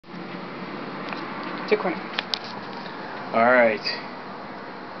Alright,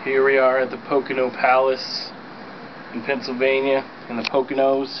 here we are at the Poccono Palace in Pennsylvania, in the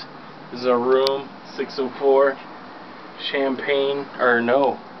Pocconos. This is our room, 604,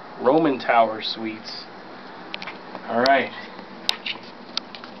 Roman Tower Suites. Alright.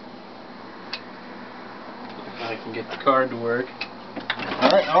 If I can get the card to work.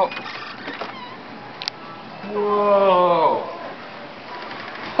 Alright, oh. Whoa!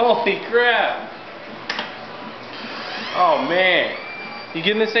 Holy crap! Oh man. You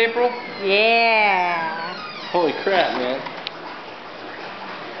getting this, April? Yeah. Holy crap, man.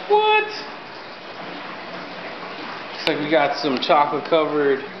 What? Looks like we got some chocolate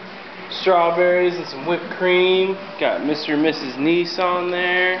covered strawberries and some whipped cream. Got Mr. and Mrs. Niece on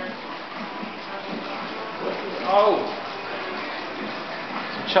there. Oh.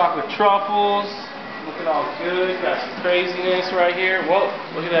 Some chocolate truffles. Looking all good. Got some craziness right here. Whoa,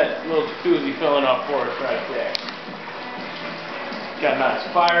 look at that little jacuzzi filling up for us right there. Got a nice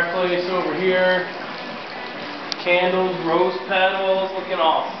fireplace over here. Candles, rose petals, looking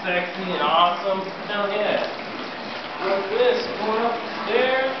all sexy and awesome. Hell yeah. Look at this, going up the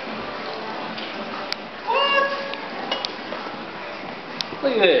stairs. What?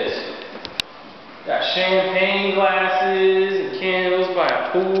 Look at this. Got champagne glasses and candles by a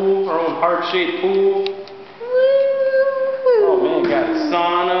pool, our own heart-shaped pool. Oh man, got a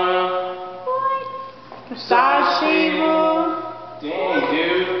sauna. Massage table. Dang,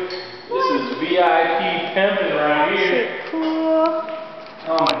 dude. This is VIP pimping right here. Cool.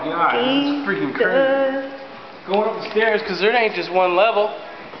 Oh my god, that's freaking crazy. Going up the stairs, because there ain't just one level.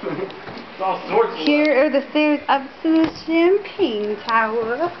 It's all sorts of Here are the stairs up to the champagne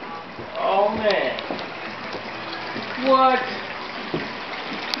tower. Oh man. What?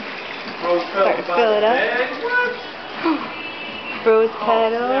 Rose petals by fill the it up. bed? What? Rose Oh,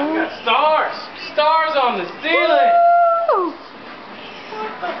 petals. snap, we got stars. Stars on the ceiling. Woo!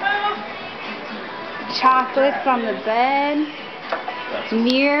 What the hell? Chocolates on the bed.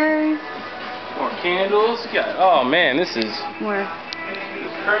 Mirrors. More candles. Got, oh man, this is More.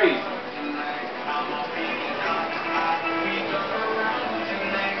 crazy.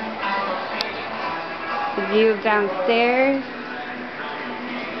 The view of downstairs.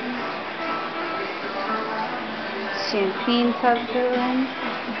 Champagne tub filling.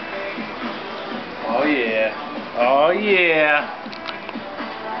 Oh yeah. Oh yeah.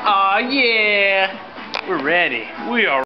 Oh yeah. We're ready. We are